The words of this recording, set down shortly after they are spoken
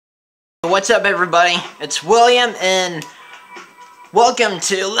What's up, everybody? It's William, and welcome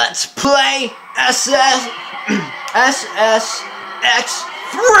to Let's Play SSX 3!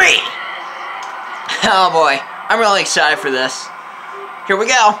 Oh boy, I'm really excited for this. Here we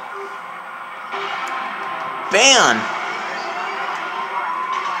go. Bam!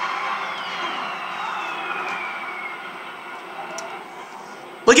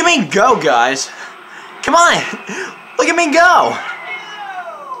 Look at me go, guys. Come on, look at me go.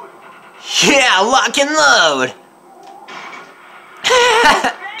 Yeah, lock and load!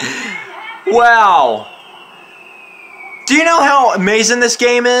 Wow! Do you know how amazing this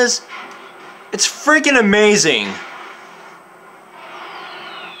game is? It's freaking amazing!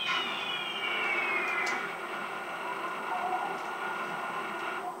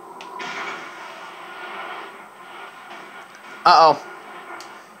 Uh-oh.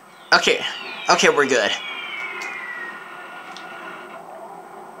 Okay, we're good.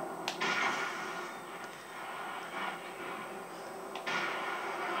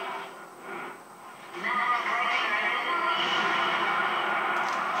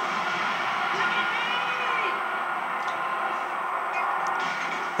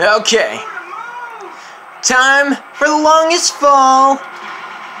 Okay, time for the longest fall.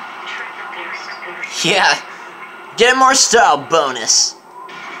 Yeah, get a more style bonus.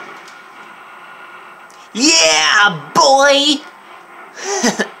 Yeah, boy!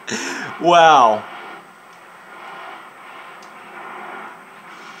 Wow.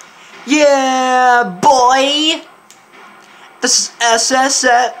 Yeah, boy! This is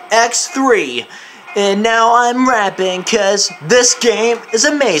SSX 3. And now I'm rapping, cause this game is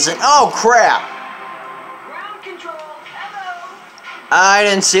amazing. Oh crap! Ground control, hello. I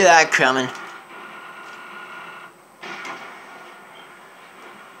didn't see that coming.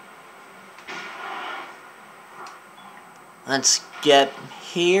 Let's get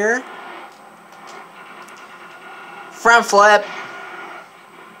here. Front flip.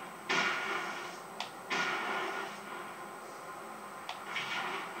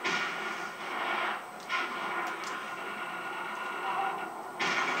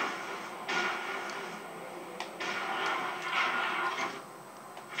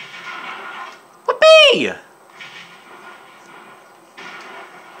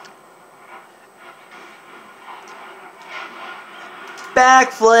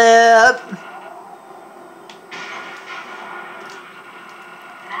 Backflip.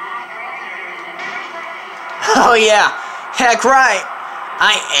 Oh yeah, heck right.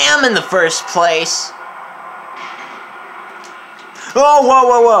 I am in the first place. Oh,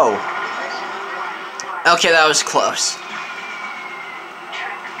 whoa. Okay, that was close.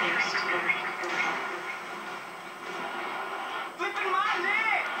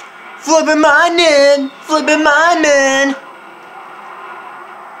 Flipping mine in.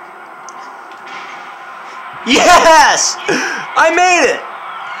 Yes! I made it!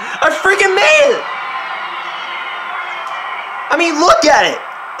 I freaking made it! I mean, look at it!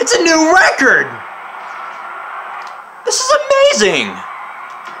 It's a new record! This is amazing!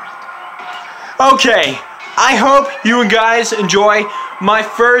 Okay, I hope you guys enjoy my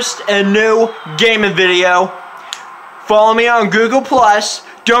first and new gaming video. Follow me on Google+.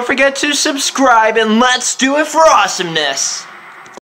 Don't forget to subscribe, and let's do it for awesomeness!